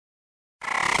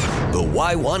The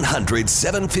Y100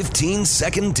 715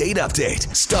 second date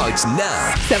update starts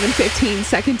now. 7:15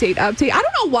 second date update. I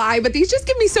don't know why, but these just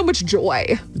give me so much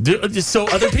joy. So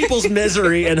other people's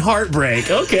misery and heartbreak.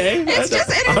 Okay. It's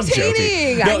just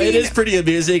entertaining. No, it is pretty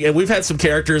amusing. And we've had some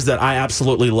characters that I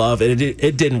absolutely love, and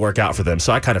it didn't work out for them.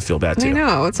 So I kind of feel bad, too. I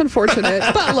know. It's unfortunate.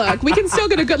 But look, we can still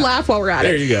get a good laugh while we're at it.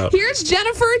 There you go. Here's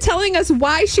Jennifer telling us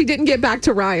why she didn't get back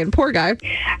to Ryan. Poor guy.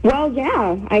 Well,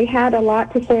 yeah, I had a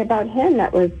lot to say about him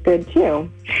that was good too.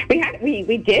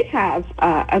 We did have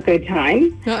a good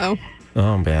time. Uh-oh.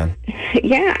 Oh, man.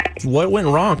 Yeah. What went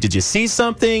wrong? Did you see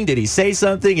something? Did he say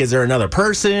something? Is there another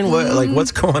person?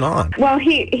 What's going on? Well,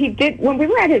 he did, when we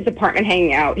were at his apartment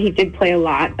hanging out, he did play a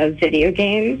lot of video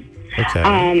games.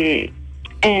 Okay.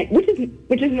 And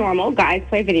which is normal. Guys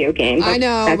play video games. I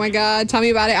know. Oh, my God. Tell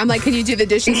me about it. I'm like, can you do the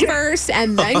dishes first,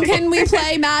 and then can we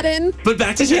play Madden? But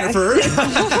back to Jennifer.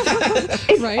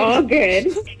 It's Right. all good.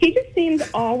 He just seems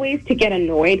always to get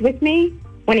annoyed with me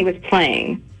when he was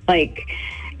playing. Like,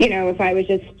 if I was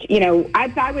just,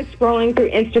 if I was scrolling through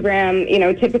Instagram,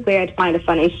 typically I'd find a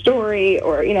funny story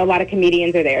or, a lot of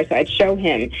comedians are there. So I'd show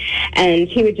him and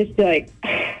he would just be like,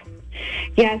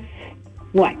 yes.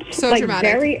 What? So dramatic.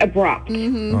 Very abrupt.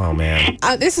 Mm-hmm. Oh, man.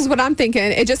 This is what I'm thinking.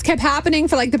 It just kept happening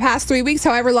for the past 3 weeks,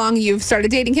 however long you've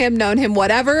started dating him, known him,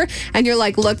 whatever. And you're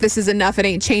like, look, this is enough. It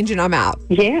ain't changing. I'm out.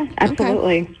 Yeah,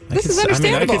 absolutely. Okay. This is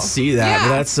understandable. I could see that.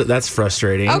 Yeah. That's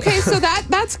frustrating. Okay, so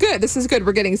that's good. This is good.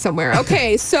 We're getting somewhere.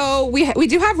 Okay, so we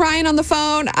do have Ryan on the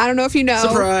phone. I don't know if you know.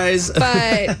 Surprise.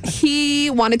 But he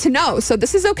wanted to know. So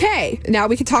this is okay. Now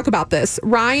we can talk about this.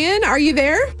 Ryan, are you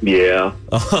there? Yeah.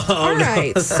 All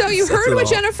right. So you heard what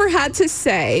Jennifer had to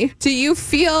say. Do you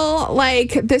feel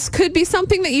like this could be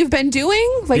something that you've been doing?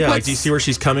 Do you see where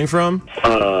she's coming from?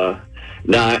 No,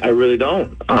 I really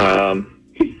don't. I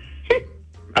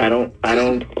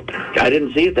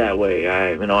didn't see it that way.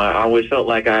 I always felt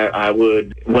like I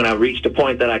would, when I reached a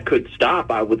point that I could stop,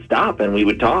 I would stop and we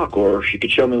would talk, or she could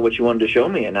show me what she wanted to show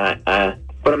me. And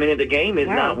but the game is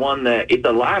not one that, it's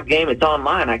a live game. It's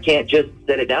online. I can't just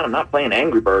set it down. I'm not playing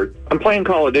Angry Birds. I'm playing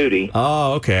Call of Duty.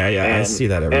 Oh, okay. Yeah, I see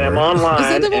that everywhere. And I'm online. Is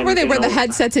that the one where they wear the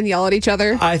headsets and yell at each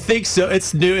other? I think so.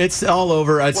 It's new. It's all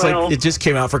over. It's it just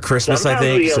came out for Christmas, I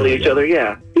think. We yell at each other,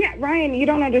 yeah. Yeah, Ryan, you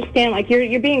don't understand.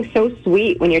 You're being so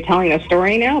sweet when you're telling a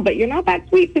story now, but you're not that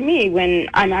sweet to me when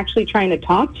I'm actually trying to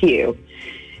talk to you.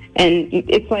 And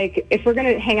it's like, if we're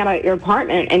going to hang out at your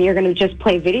apartment and you're going to just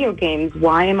play video games,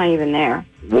 why am I even there?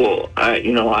 Well,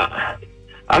 I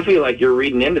feel like you're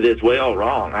reading into this way all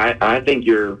wrong. I think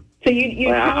you're... So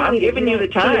I'm giving you the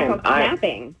time.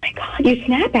 Snapping. Oh my God, you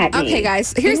snap at me. Okay,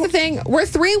 guys, here's the thing. We're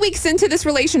 3 weeks into this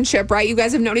relationship, right? You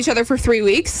guys have known each other for 3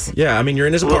 weeks? Yeah, you're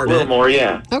in his A apartment. little more,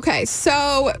 yeah. Okay,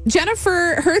 so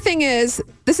Jennifer, her thing is,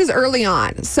 this is early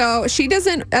on. So she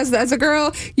doesn't, as a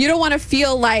girl, you don't want to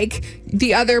feel like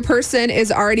the other person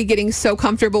is already getting so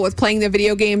comfortable with playing the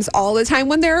video games all the time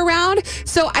when they're around.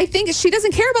 So I think she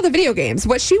doesn't care about the video games.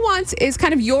 What she wants is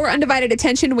kind of your undivided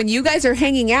attention when you guys are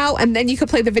hanging out, and then you could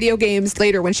play the video games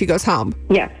later when she goes home.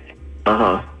 Yes.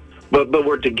 Uh-huh. But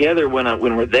we're together when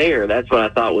we're there. That's what I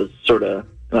thought was sort of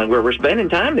like where we're spending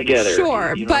time together.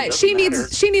 Sure, but she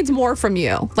needs more from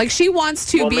you. Like, she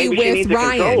wants to be maybe with she needs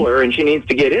Ryan. A controller and she needs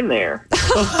to get in there.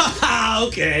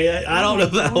 Okay, I don't know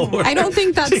if that'll work. I don't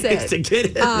think that's it. To get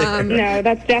in there. No,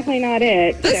 that's definitely not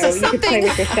it. This is you could play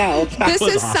with yourself. This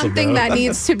is awesome, something though. that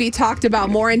needs to be talked about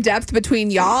more in depth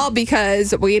between y'all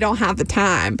because we don't have the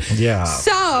time. Yeah.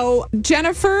 So,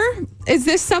 Jennifer, is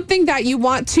this something that you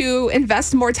want to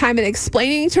invest more time in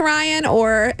explaining to Ryan,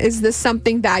 or is this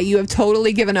something that you have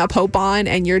totally given up hope on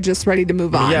and you're just ready to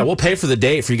move on? Yeah, we'll pay for the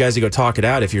date for you guys to go talk it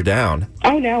out if you're down.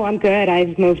 Oh, no, I'm good.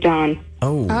 I've moved on.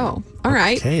 Oh, all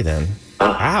right. Okay, then.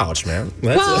 Ouch, man.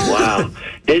 Wow.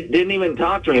 Didn't even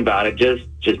talk to me about it.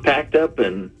 Just packed up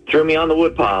and threw me on the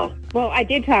woodpile. Well, I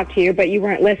did talk to you, but you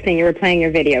weren't listening. You were playing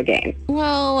your video game.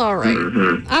 Well, all right.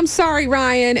 Mm-hmm. I'm sorry,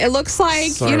 Ryan. It looks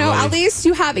like, Sorry, at buddy. least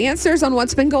you have answers on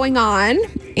what's been going on.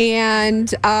 And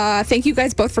thank you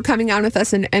guys both for coming on with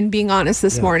us and being honest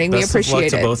this morning. We Best of luck appreciate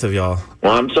to it. both of y'all.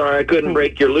 Well, I'm sorry I couldn't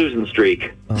break your losing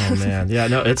streak. Oh, man. Yeah,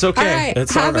 no, it's okay. All right.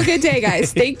 It's Have all a good day,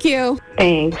 guys. Thank you.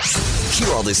 Thanks.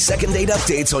 Hear all the second date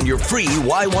updates on your free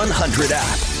Y100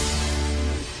 app.